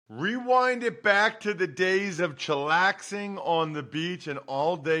Rewind it back to the days of chillaxing on the beach and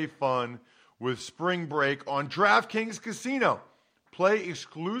all-day fun with spring break on DraftKings Casino. Play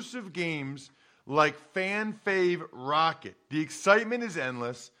exclusive games like Fan Fave Rocket. The excitement is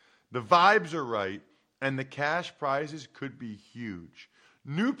endless, the vibes are right, and the cash prizes could be huge.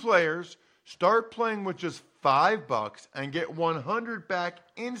 New players start playing with just $5 and get $100 back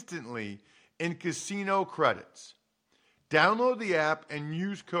instantly in casino credits. Download the app and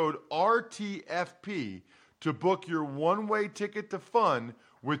use code RTFP to book your one-way ticket to fun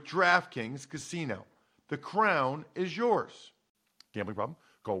with DraftKings Casino. The crown is yours. Gambling problem?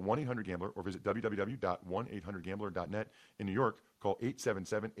 Call 1-800-GAMBLER or visit www.1800gambler.net. In New York, call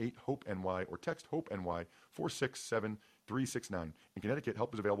 877-8-HOPE-NY or text HOPE-NY 467-369. In Connecticut,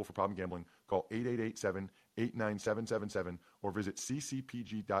 help is available for problem gambling. Call 888-7-897-7777 or visit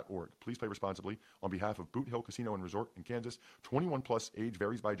ccpg.org. Please play responsibly. On behalf of Boot Hill Casino and Resort in Kansas, 21 plus, age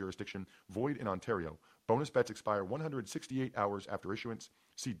varies by jurisdiction, void in Ontario. Bonus bets expire 168 hours after issuance.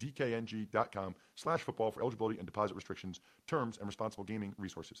 See dkng.com/football for eligibility and deposit restrictions, terms, and responsible gaming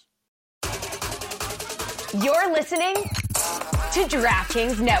resources. You're listening to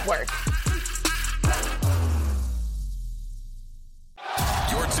DraftKings Network.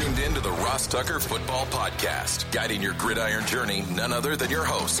 You're tuned in to the Ross Tucker Football Podcast, guiding your gridiron journey, none other than your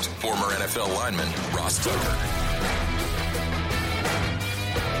host, former NFL lineman, Ross Tucker.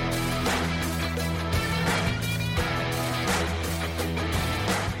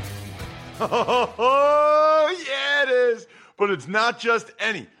 Oh, yeah, it is. But it's not just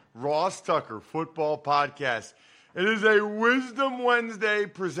any Ross Tucker Football Podcast. It is a Wisdom Wednesday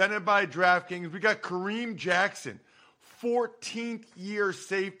presented by DraftKings. We got Kareem Jackson, 14th year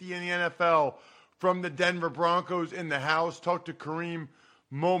safety in the NFL from the Denver Broncos in the house. Talk to Kareem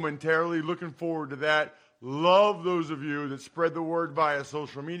momentarily. Looking forward to that. Love those of you that spread the word via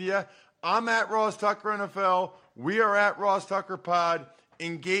social media. I'm at Ross Tucker NFL. We are at Ross Tucker Pod.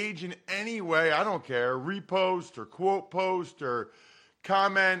 Engage in any way. I don't care. Repost or quote post or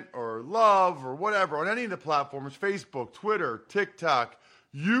comment or love or whatever on any of the platforms. Facebook, Twitter, TikTok,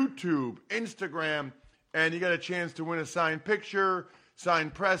 YouTube, Instagram. And you got a chance to win a signed picture,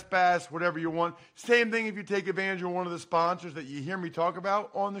 signed press pass, whatever you want. Same thing if you take advantage of one of the sponsors that you hear me talk about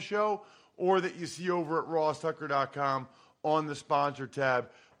on the show or that you see over at rosstucker.com on the sponsor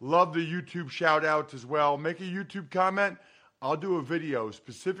tab. Love the YouTube shout outs as well. Make a YouTube comment. I'll do a video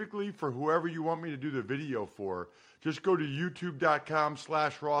specifically for whoever you want me to do the video for. Just go to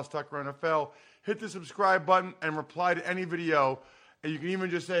youtube.com/RossTuckerNFL, hit the subscribe button, and reply to any video. And you can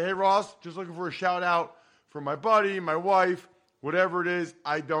even just say, hey, Ross, just looking for a shout out for my buddy, my wife, whatever it is.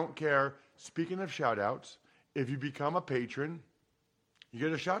 I don't care. Speaking of shout outs, if you become a patron, you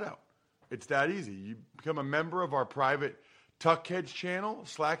get a shout out. It's that easy. You become a member of our private Tuckheads channel,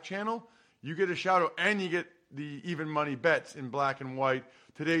 Slack channel, you get a shout out and you get the even money bets in black and white.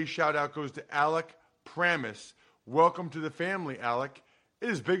 Today's shout out goes to Alec Pramis. Welcome to the family, Alec. It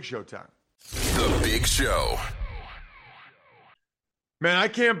is Big Show time. The Big Show. Man, I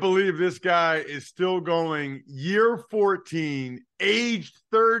can't believe this guy is still going year 14, aged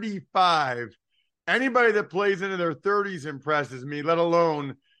 35. Anybody that plays into their 30s impresses me, let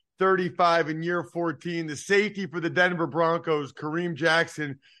alone 35 in year 14. The safety for the Denver Broncos, Kareem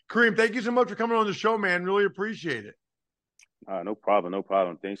Jackson. Kareem, thank you so much for coming on the show, man. Really appreciate it. No problem. No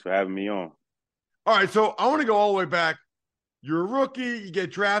problem. Thanks for having me on. All right, so I want to go all the way back. You're a rookie. You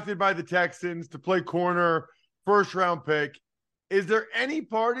get drafted by the Texans to play corner, first-round pick. Is there any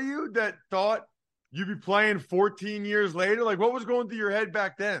part of you that thought you'd be playing 14 years later? Like, what was going through your head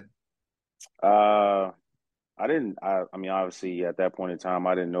back then? I mean, obviously, at that point in time,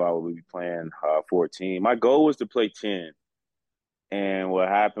 I didn't know I would be playing 14. My goal was to play 10. And what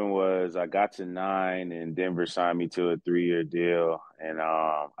happened was I got to 9, and Denver signed me to a 3-year deal. And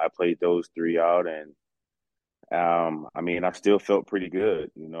I played those 3 out. And, I mean, I still felt pretty good.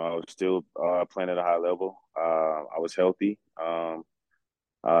 You know, I was still playing at a high level. I was healthy.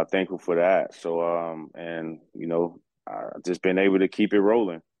 Thankful for that. So, and, you know, I've just been able to keep it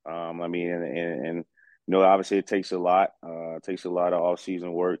rolling. I mean, and you know, obviously it takes a lot. It takes a lot of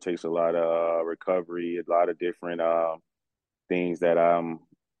off-season work, takes a lot of recovery, a lot of different things that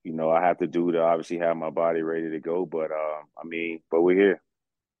you know, I have to do to obviously have my body ready to go. But I mean, but we're here.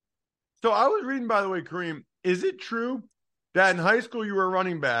 So I was reading, by the way, Kareem, is it true that in high school you were a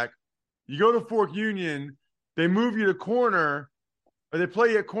running back, you go to Fork Union, they move you to corner, or they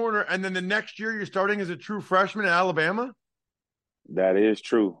play you at corner, and then the next year you're starting as a true freshman at Alabama? That is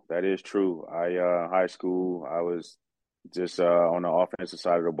true. That is true. High school, I was just on the offensive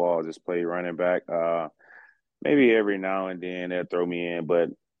side of the ball, just played running back. Maybe every now and then they'll throw me in, but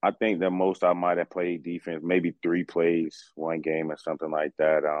I think the most I might have played defense, maybe 3 plays, one game or something like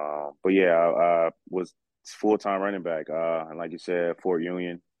that. But yeah, I was full-time running back. And like you said, Fort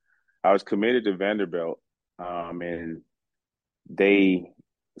Union. I was committed to Vanderbilt, and they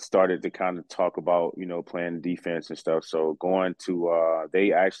started to kind of talk about, playing defense and stuff. So going to,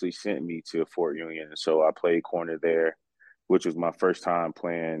 they actually sent me to Fort Union. And so I played corner there, which was my first time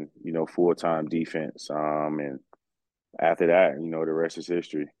playing, full-time defense. And after that, the rest is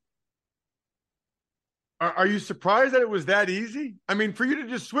history. Are you surprised that it was that easy? I mean, for you to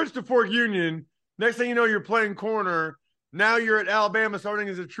just switch to Fort Union, next thing you know, you're playing corner. Now you're at Alabama starting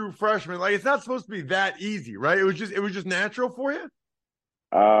as a true freshman. Like, it's not supposed to be that easy, right? It was just natural for you.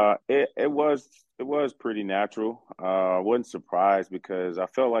 It was pretty natural. I wasn't surprised because I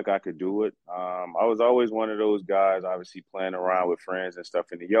felt like I could do it. I was always one of those guys, obviously playing around with friends and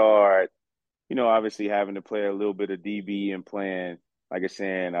stuff in the yard. Obviously having to play a little bit of DB and playing, like I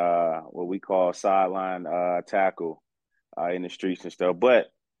said, what we call sideline tackle in the streets and stuff. But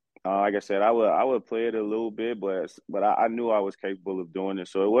like I said, I would play it a little bit, but I knew I was capable of doing it,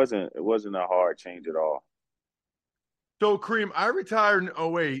 so it wasn't a hard change at all. So, Kareem, I retired in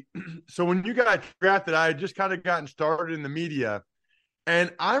 '08. So when you got drafted, I had just kind of gotten started in the media.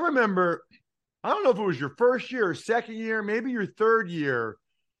 And I remember, I don't know if it was your first year or second year, maybe your third year,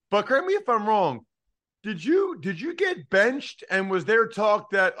 but correct me if I'm wrong. Did you get benched, and was there talk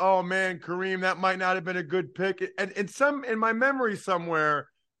that, oh man, Kareem, that might not have been a good pick? And in my memory somewhere,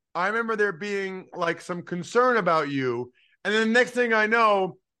 I remember there being like some concern about you. And then the next thing I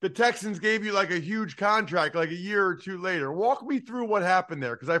know, the Texans gave you like a huge contract like a year or two later. Walk me through what happened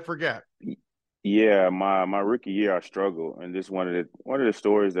there, because I forget. Yeah, my rookie year I struggled, and this one of the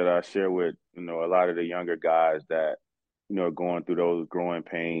stories that I share with a lot of the younger guys that are going through those growing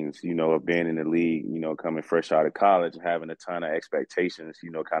pains, of being in the league, coming fresh out of college and having a ton of expectations,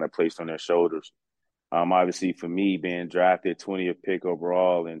 kind of placed on their shoulders. Obviously, for me, being drafted 20th pick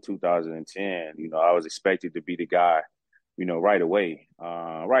overall in 2010, I was expected to be the guy, right away.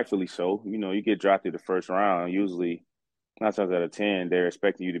 Rightfully so. You get drafted the first round, usually 9 times out of 10, they're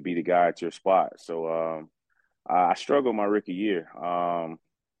expecting you to be the guy at your spot. So I struggled my rookie year. I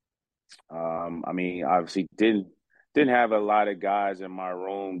mean, obviously didn't have a lot of guys in my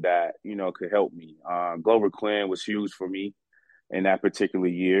room that could help me. Glover Quinn was huge for me in that particular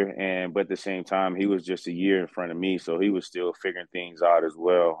year, but at the same time, he was just a year in front of me, so he was still figuring things out as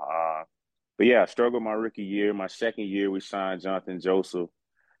well. But yeah, I struggled my rookie year. My second year, we signed Jonathan Joseph.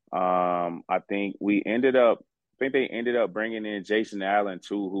 I think they ended up bringing in Jason Allen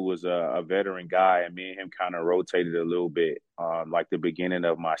too, who was a veteran guy, and me and him kind of rotated a little bit, like the beginning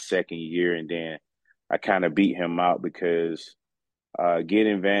of my second year, and then I kind of beat him out because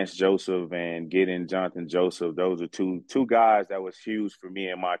getting Vance Joseph and getting Jonathan Joseph, those are two guys that was huge for me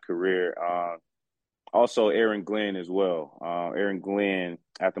in my career. Also, Aaron Glenn as well. Aaron Glenn,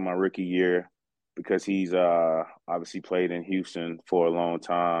 after my rookie year, because he's obviously played in Houston for a long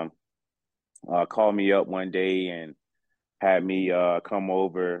time, called me up one day and had me come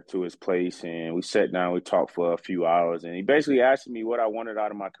over to his place, and we sat down. We talked for a few hours, and he basically asked me what I wanted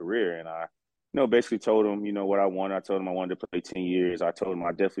out of my career, and I, basically told him, what I wanted. I told him I wanted to play 10 years. I told him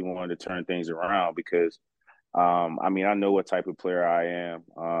I definitely wanted to turn things around because, I mean, I know what type of player I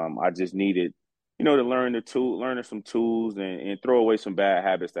am. I just needed, to learn some tools and throw away some bad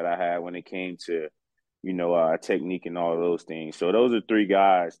habits that I had when it came to, technique and all of those things. So those are three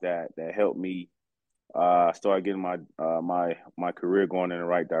guys that helped me started getting my career going in the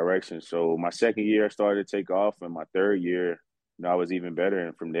right direction. So my second year I started to take off, and my third year, I was even better.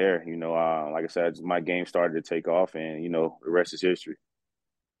 And from there, like I said, my game started to take off, and the rest is history.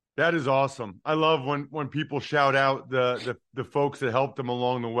 That is awesome. I love when people shout out the folks that helped them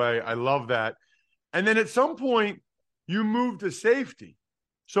along the way. I love that. And then at some point, you moved to safety.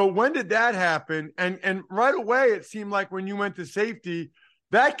 So when did that happen? And right away, it seemed like when you went to safety,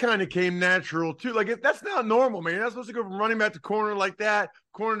 that kind of came natural too. Like that's not normal, man. You're not supposed to go from running back to corner like that,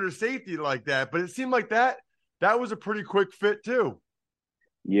 corner to safety like that. But it seemed like that was a pretty quick fit too.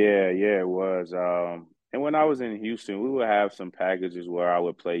 Yeah, it was. And when I was in Houston, we would have some packages where I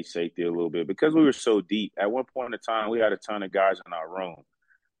would play safety a little bit because we were so deep. At one point in time, we had a ton of guys in our room.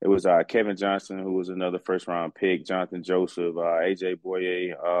 It was Kevin Johnson, who was another first round pick, Jonathan Joseph, AJ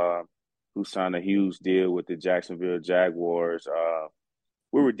Boye, who signed a huge deal with the Jacksonville Jaguars.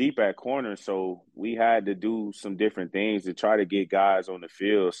 We were deep at corner, so we had to do some different things to try to get guys on the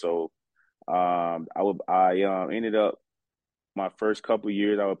field. So I ended up my first couple of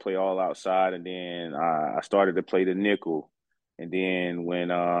years I would play all outside, and then I started to play the nickel. And then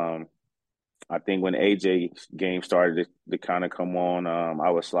when I think when AJ game started to kind of come on,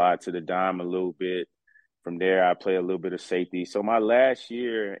 I would slide to the dime a little bit. From there, I play a little bit of safety. So my last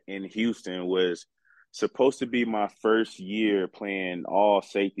year in Houston was supposed to be my first year playing all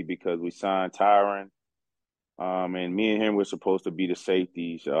safety because we signed Tyron, and me and him were supposed to be the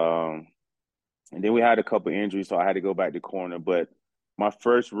safeties. And then we had a couple injuries, so I had to go back to corner. But my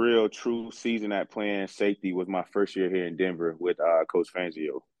first real true season at playing safety was my first year here in Denver with Coach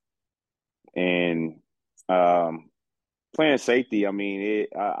Fangio. And playing safety, I mean,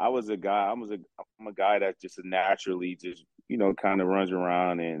 I was a guy. I'm a guy that just naturally just kind of runs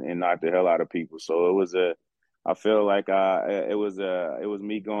around and knock the hell out of people. So it was I feel like it was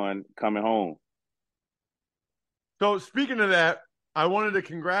me coming home. So speaking of that, I wanted to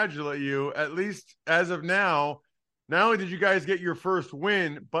congratulate you, at least as of now. Not only did you guys get your first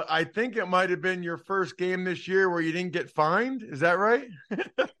win, but I think it might have been your first game this year where you didn't get fined. Is that right?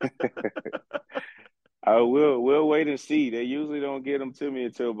 We'll wait and see. They usually don't get them to me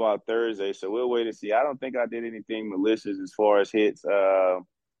until about Thursday, so we'll wait and see. I don't think I did anything malicious as far as hits or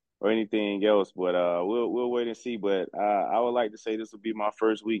anything else, but we'll wait and see. But I would like to say this will be my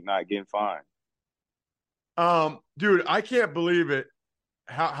first week not getting fined. Dude, I can't believe it.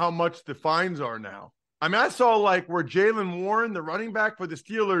 How much the fines are now. I mean, I saw like where Jalen Warren, the running back for the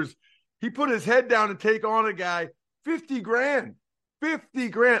Steelers, he put his head down to take on a guy, 50 grand. 50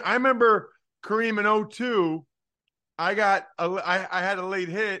 grand. I remember Kareem in 02, I had a late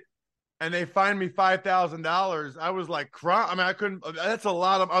hit and they fined me $5,000. I was like, I mean, I couldn't, that's a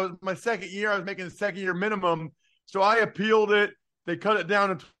lot of, my second year, I was making the second year minimum. So I appealed it. They cut it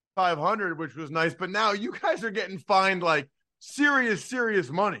down to 500, which was nice. But now you guys are getting fined like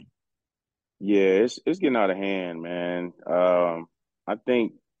serious money. Yeah, it's getting out of hand, man. I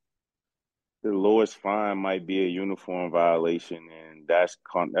think the lowest fine might be a uniform violation, and that's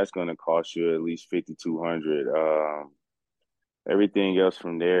going to cost you at least 5,200. Everything else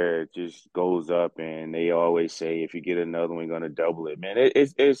from there just goes up, and they always say if you get another one, we're going to double it. Man,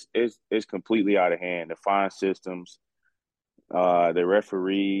 it's completely out of hand. The fine systems, the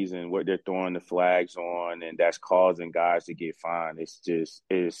referees, and what they're throwing the flags on, and that's causing guys to get fined.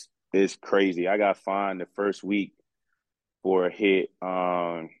 It's crazy. I got fined the first week for a hit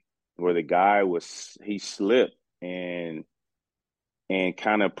where the guy he slipped and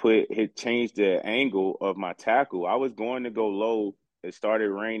kind of changed the angle of my tackle. I was going to go low. It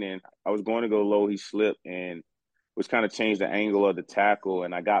started raining. I was going to go low. He slipped and was kind of changed the angle of the tackle,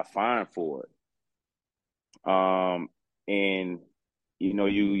 and I got fined for it. And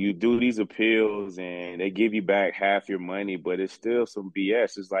you do these appeals and they give you back half your money, but it's still some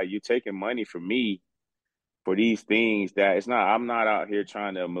BS. It's like you're taking money from me for these things that I'm not out here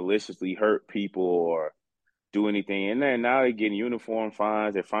trying to maliciously hurt people or do anything. And then now they're getting uniform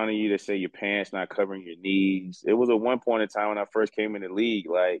fines. They're finding you to say your pants not covering your knees. It was at one point in time when I first came in the league,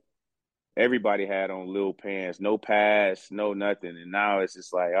 like everybody had on little pants, no pads, no nothing. And now it's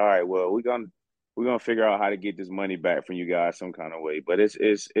just like, all right, well, we're gonna figure out how to get this money back from you guys some kind of way. But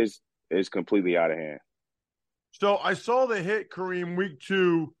it's completely out of hand. So I saw the hit Kareem week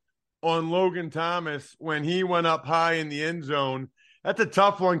 2 on Logan Thomas when he went up high in the end zone. That's a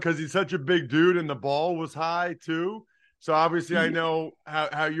tough one because he's such a big dude and the ball was high too. So obviously I know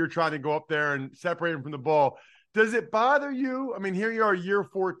how you're trying to go up there and separate him from the ball. Does it bother you? I mean, here you are, year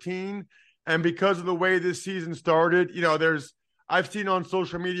 14, and because of the way this season started, I've seen on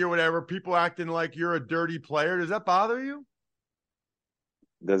social media or whatever, people acting like you're a dirty player. Does that bother you?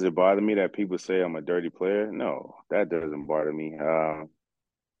 Does it bother me that people say I'm a dirty player? No, that doesn't bother me.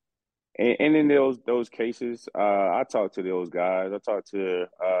 And in those cases, I talked to those guys. I talked to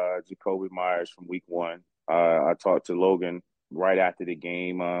Jacoby Myers from week 1. I talked to Logan right after the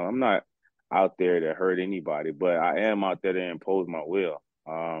game. I'm not out there to hurt anybody, but I am out there to impose my will.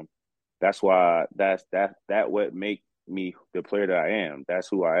 That's why that what make me the player that I am. That's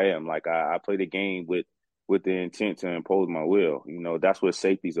who I am. Like I play the game with the intent to impose my will. That's what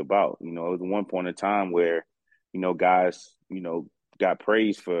safety's about. It was one point in time where, guys, got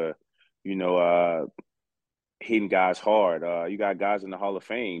praised for, hitting guys hard. You got guys in the Hall of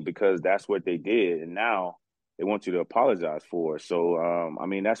Fame because that's what they did. And now they want you to apologize for it. So, I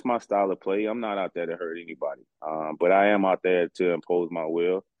mean, that's my style of play. I'm not out there to hurt anybody. But I am out there to impose my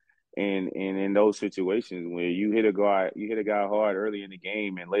will. And in those situations where you hit a guy hard early in the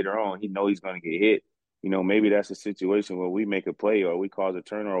game and later on he know he's going to get hit, maybe that's a situation where we make a play or we cause a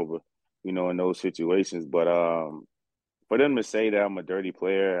turnover, in those situations. But for them to say that I'm a dirty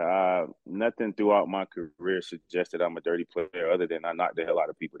player, nothing throughout my career suggested I'm a dirty player other than I knock the hell out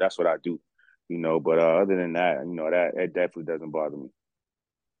of people. That's what I do, But other than that, that definitely doesn't bother me.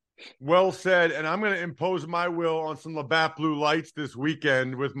 Well said. And I'm going to impose my will on some Labatt Blue Lights this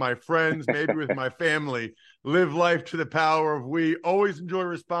weekend with my friends, maybe with my family. Live life to the power of we. Always enjoy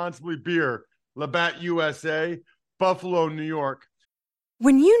responsibly beer. Labatt USA, Buffalo, New York.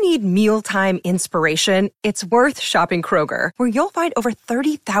 When you need mealtime inspiration, it's worth shopping Kroger, where you'll find over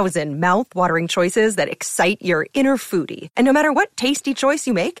 30,000 mouth-watering choices that excite your inner foodie. And no matter what tasty choice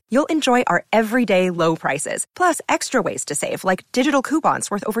you make, you'll enjoy our everyday low prices, plus extra ways to save, like digital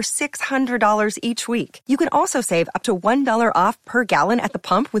coupons worth over $600 each week. You can also save up to $1 off per gallon at the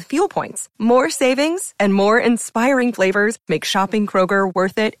pump with fuel points. More savings and more inspiring flavors make shopping Kroger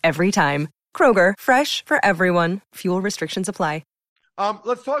worth it every time. Kroger, fresh for everyone. Fuel restrictions apply.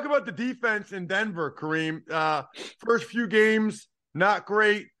 Let's talk about the defense in Denver, Kareem. First few games, not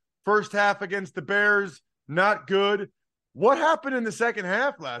great. First half against the Bears, not good. What happened in the second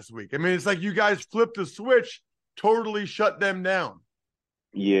half last week? I mean, it's like you guys flipped the switch, totally shut them down.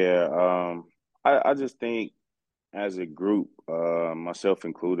 Yeah, I just think as a group, myself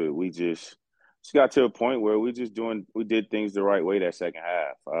included, we just got to a point where we did things the right way that second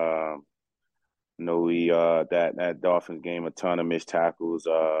half. We that Dolphins game, a ton of missed tackles,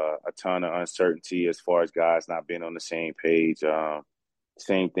 a ton of uncertainty as far as guys not being on the same page.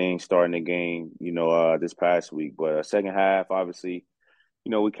 Same thing starting the game, this past week. But second half, obviously,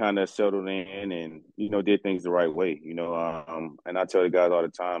 we kind of settled in and did things the right way. And I tell the guys all the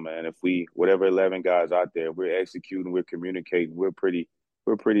time, man, if whatever 11 guys out there, we're executing, we're communicating, we're a pretty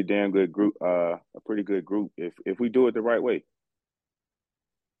damn good group, a pretty good group if we do it the right way.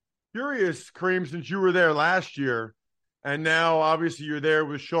 Curious, Kareem, since you were there last year, and now obviously you're there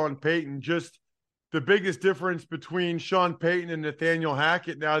with Sean Payton, just the biggest difference between Sean Payton and Nathaniel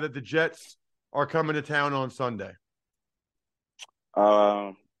Hackett now that the Jets are coming to town on Sunday?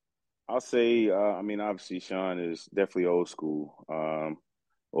 I'll say, obviously Sean is definitely old school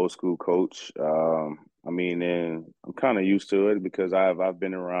coach. And I'm kind of used to it because I've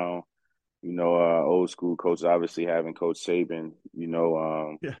been around, old school coaches, obviously having Coach Saban,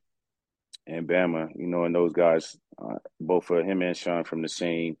 Yeah. and Bama, and those guys, both for him and Sean from that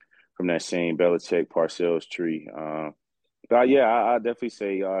same Belichick Parcells tree. But yeah, I definitely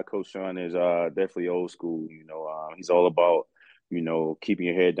say Coach Sean is definitely old school. He's all about keeping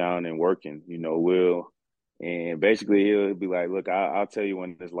your head down and working. And basically he'll be like, look, I'll tell you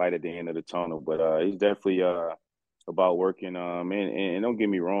when there's light at the end of the tunnel. But he's definitely about working. And don't get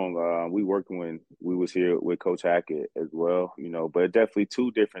me wrong, we working when we was here with Coach Hackett as well. But definitely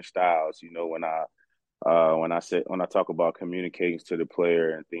two different styles. When I talk about communicating to the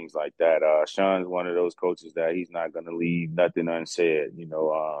player and things like that, Sean's one of those coaches that he's not going to leave nothing unsaid,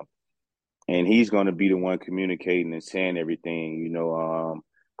 and he's going to be the one communicating and saying everything.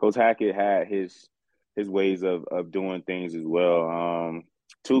 Coach Hackett had his ways of doing things as well.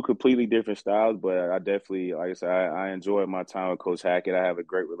 Two completely different styles, but I definitely, like I said, I enjoyed my time with Coach Hackett. I have a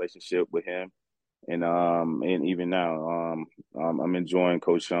great relationship with him. And even now, I'm enjoying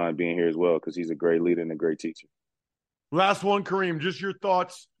Coach Sean being here as well because he's a great leader and a great teacher. Last one, Kareem, just your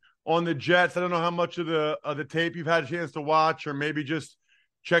thoughts on the Jets. I don't know how much of the tape you've had a chance to watch, or maybe just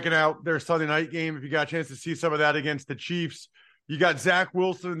checking out their Sunday night game if you got a chance to see some of that against the Chiefs. You got Zach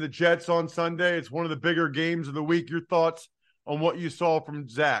Wilson and the Jets on Sunday. It's one of the bigger games of the week. Your thoughts on what you saw from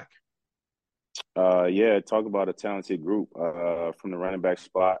Zach? Yeah, talk about a talented group from the running back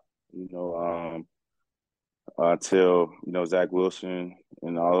spot. Till Zach Wilson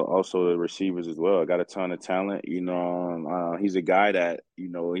and also the receivers as well. Got a ton of talent. He's a guy that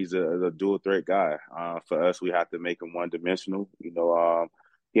he's a dual threat guy. For us, we have to make him one dimensional.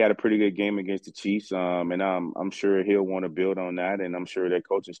 He had a pretty good game against the Chiefs, and I'm sure he'll want to build on that, and I'm sure their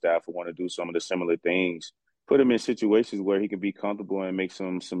coaching staff will want to do some of the similar things. Put him in situations where he can be comfortable and make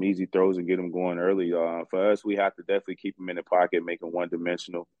some easy throws and get him going early. For us, we have to definitely keep him in the pocket, make him one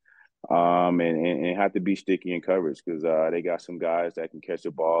dimensional. And have to be sticky in coverage because they got some guys that can catch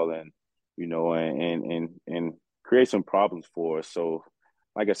the ball and and create some problems for us. So,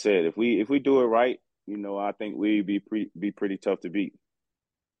 like I said, if we do it right, I think we'd be pretty tough to beat.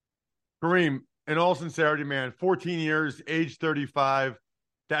 Kareem, in all sincerity, man, 14 years, age 35.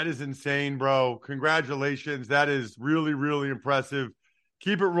 That is insane, bro. Congratulations. That is really, really impressive.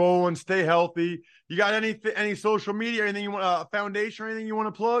 Keep it rolling. Stay healthy. You got any social media, anything you want, a foundation or anything you want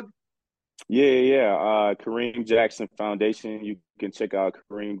to plug? Yeah. Kareem Jackson Foundation. You can check out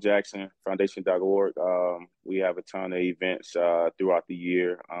KareemJacksonFoundation.org. We have a ton of events throughout the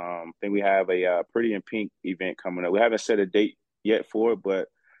year. I think we have a Pretty in Pink event coming up. We haven't set a date yet for it, but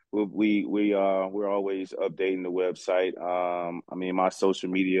we're always updating the website. My social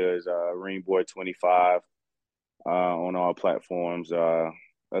media is Ringboy25 on all platforms.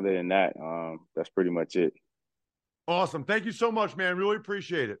 other than that, that's pretty much it. Awesome. Thank you so much, man. Really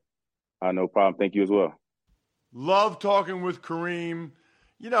appreciate it. No problem. Thank you as well. Love talking with Kareem.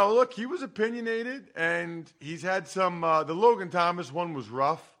 You know, look, he was opinionated, and he's had some the Logan Thomas one was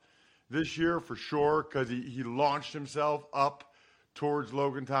rough this year for sure because he launched himself up towards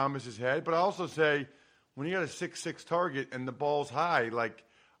Logan Thomas's head. But I also say when you got a 6'6" target and the ball's high, like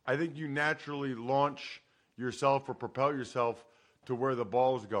I think you naturally launch yourself or propel yourself to where the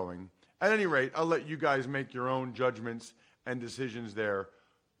ball's going. At any rate, I'll let you guys make your own judgments and decisions there.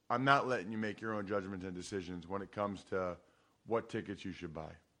 I'm not letting you make your own judgments and decisions when it comes to what tickets you should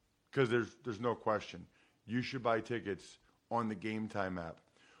buy. Because there's no question. You should buy tickets on the Game Time app.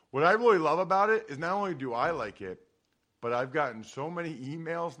 What I really love about it is not only do I like it, but I've gotten so many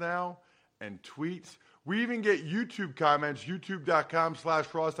emails now and tweets. We even get YouTube comments,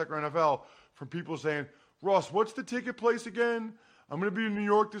 youtube.com/RossTuckerNFL, from people saying, Ross, what's the ticket place again? I'm going to be in New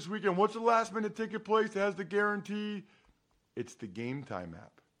York this weekend. What's the last-minute ticket place that has the guarantee? It's the Game Time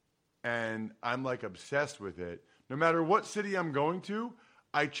app. And I'm like obsessed with it. No matter what city I'm going to,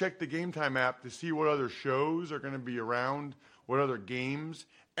 I check the Game Time app to see what other shows are going to be around, what other games.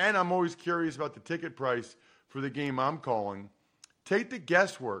 And I'm always curious about the ticket price for the game I'm calling. Take the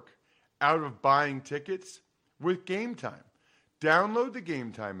guesswork out of buying tickets with Game Time. Download the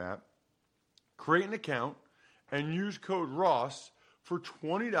Game Time app, create an account, and use code ROSS for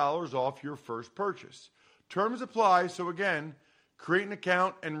 $20 off your first purchase. Terms apply. So again, create an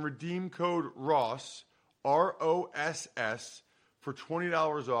account and redeem code ROSS, ROSS, for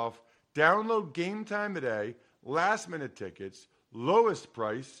 $20 off. Download Game Time today. Last-minute tickets, lowest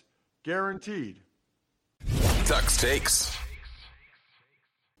price, guaranteed. Tuck's Takes.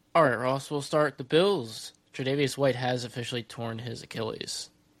 All right, Ross, we'll start the Bills. Tre'Davious White has officially torn his Achilles.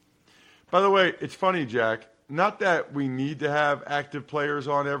 By the way, it's funny, Jack. Not that we need to have active players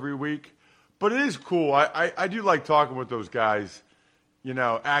on every week, but it is cool. I do like talking with those guys, you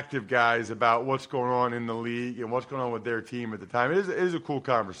know, active guys, about what's going on in the league and what's going on with their team at the time. It is a cool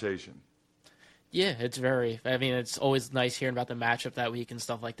conversation. Yeah, it's it's always nice hearing about the matchup that week and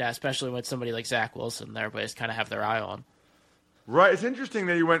stuff like that, especially when somebody like Zach Wilson that everybody's kind of have their eye on. Right. It's interesting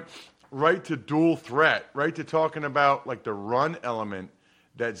that he went right to dual threat, right to talking about like the run element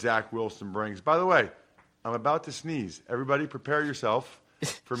that Zach Wilson brings. By the way, I'm about to sneeze. Everybody prepare yourself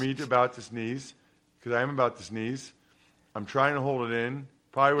for me about to sneeze, because I am about to sneeze. I'm trying to hold it in.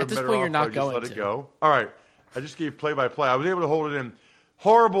 Probably would have been better off if I just let it go. All right. I just gave play-by-play. I was able to hold it in.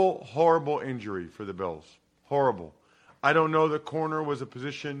 Horrible, horrible injury for the Bills. Horrible. I don't know that corner was a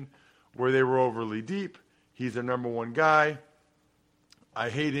position where they were overly deep. He's their number one guy. I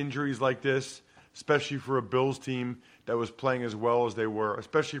hate injuries like this, especially for a Bills team that was playing as well as they were,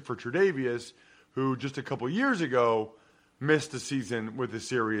 especially for Tre'Davious, who just a couple years ago missed the season with a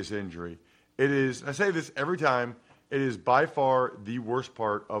serious injury. It is, I say this every time, it is by far the worst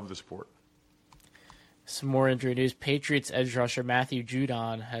part of the sport. Some more injury news. Patriots edge rusher Matthew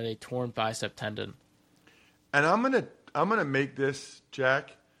Judon had a torn bicep tendon. And I'm gonna make this,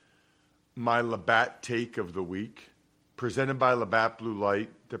 Jack, my Labatt take of the week. Presented by Labatt Blue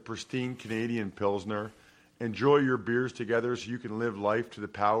Light, the pristine Canadian Pilsner. Enjoy your beers together so you can live life to the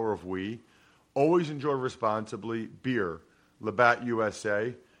power of we. Always enjoy responsibly. Beer, Labatt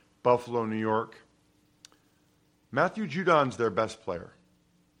USA, Buffalo, New York. Matthew Judon's their best player.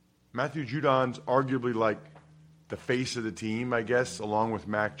 Matthew Judon's arguably like the face of the team, I guess, along with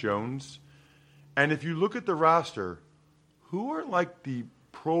Mac Jones. And if you look at the roster, who are like the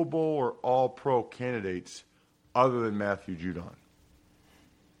Pro Bowl or All-Pro candidates other than Matthew Judon?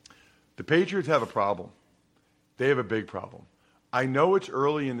 The Patriots have a problem. They have a big problem. I know it's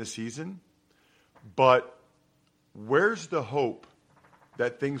early in the season, but where's the hope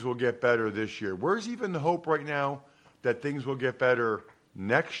that things will get better this year? Where's even the hope right now that things will get better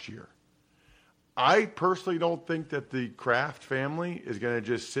next year? I personally don't think that the Kraft family is going to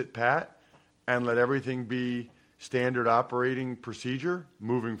just sit pat and let everything be standard operating procedure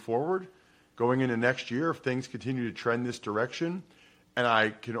moving forward. Going into next year, if things continue to trend this direction, and I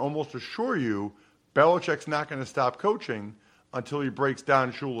can almost assure you, Belichick's not going to stop coaching until he breaks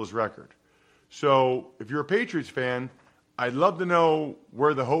down Shula's record. So if you're a Patriots fan, I'd love to know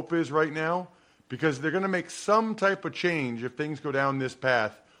where the hope is right now, because they're going to make some type of change if things go down this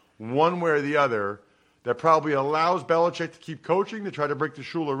path, one way or the other, that probably allows Belichick to keep coaching to try to break the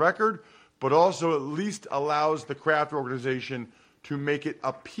Shula record, but also at least allows the Kraft organization to make it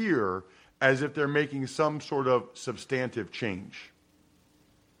appear as if they're making some sort of substantive change.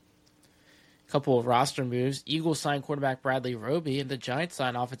 A couple of roster moves. Eagles signed quarterback Bradley Roby, and the Giants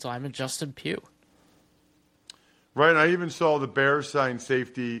signed offensive lineman Justin Pugh. Right, and I even saw the Bears sign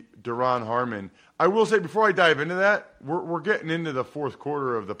safety Duron Harmon. I will say, before I dive into that, we're getting into the fourth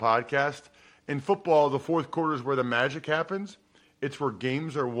quarter of the podcast. In football, the fourth quarter is where the magic happens. It's where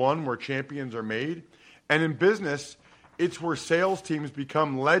games are won, where champions are made. And in business, it's where sales teams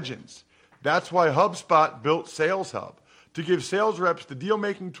become legends. That's why HubSpot built Sales Hub, to give sales reps the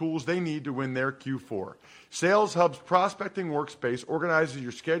deal-making tools they need to win their Q4. Sales Hub's prospecting workspace organizes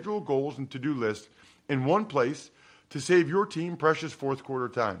your schedule, goals, and to-do list in one place to save your team precious fourth quarter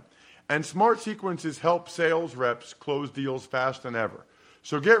time. And smart sequences help sales reps close deals faster than ever.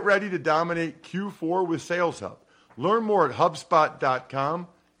 So get ready to dominate Q4 with Sales Hub. Learn more at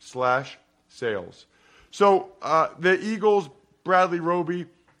HubSpot.com/sales. So the Eagles, Bradley Roby,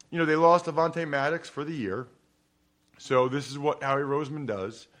 they lost Avonte Maddox for the year. So this is what Howie Roseman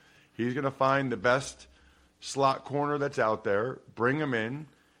does. He's going to find the best slot corner that's out there, bring him in,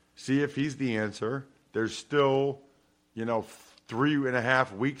 see if he's the answer. There's still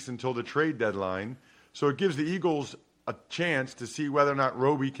 3.5 weeks until the trade deadline. So it gives the Eagles a chance to see whether or not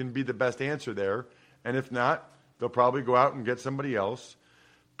Roby can be the best answer there. And if not, they'll probably go out and get somebody else.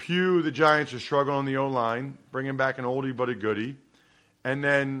 Pugh, the Giants are struggling on the O-line, bringing back an oldie but a goodie. And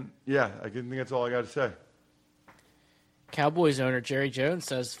then, I think that's all I got to say. Cowboys owner Jerry Jones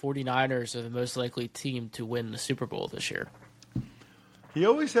says 49ers are the most likely team to win the Super Bowl this year. He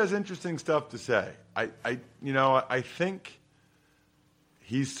always has interesting stuff to say. I think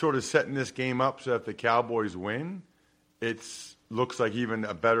he's sort of setting this game up so if the Cowboys win, it looks like even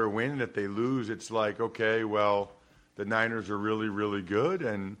a better win. And if they lose, it's like, okay, well, the Niners are really, really good,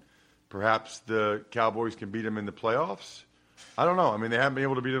 and perhaps the Cowboys can beat them in the playoffs. I don't know. I mean, they haven't been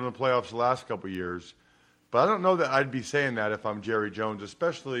able to beat them in the playoffs the last couple of years. But I don't know that I'd be saying that if I'm Jerry Jones,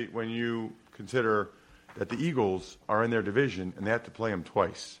 especially when you consider that the Eagles are in their division and they have to play them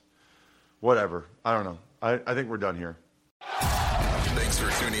twice. Whatever. I don't know. I think we're done here. Thanks for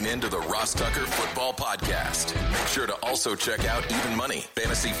tuning in to the Ross Tucker Football Podcast. Make sure to also check out Even Money,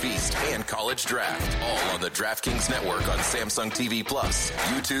 Fantasy Feast, and College Draft, all on the DraftKings Network on Samsung TV Plus,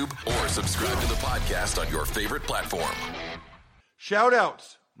 YouTube, or subscribe to the podcast on your favorite platform.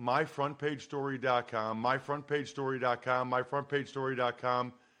 Shout-outs. MyFrontPageStory.com, MyFrontPageStory.com,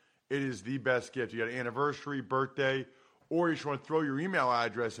 MyFrontPageStory.com. It is the best gift. You got an anniversary, birthday, or you just want to throw your email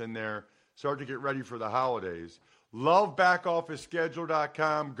address in there, start to get ready for the holidays.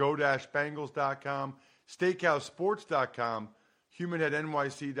 LoveBackOfficeSchedule.com, Go-Bengals.com, SteakhouseSports.com,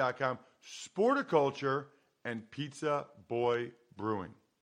 HumanHeadNYC.com, Sporticulture, and Pizza Boy Brewing.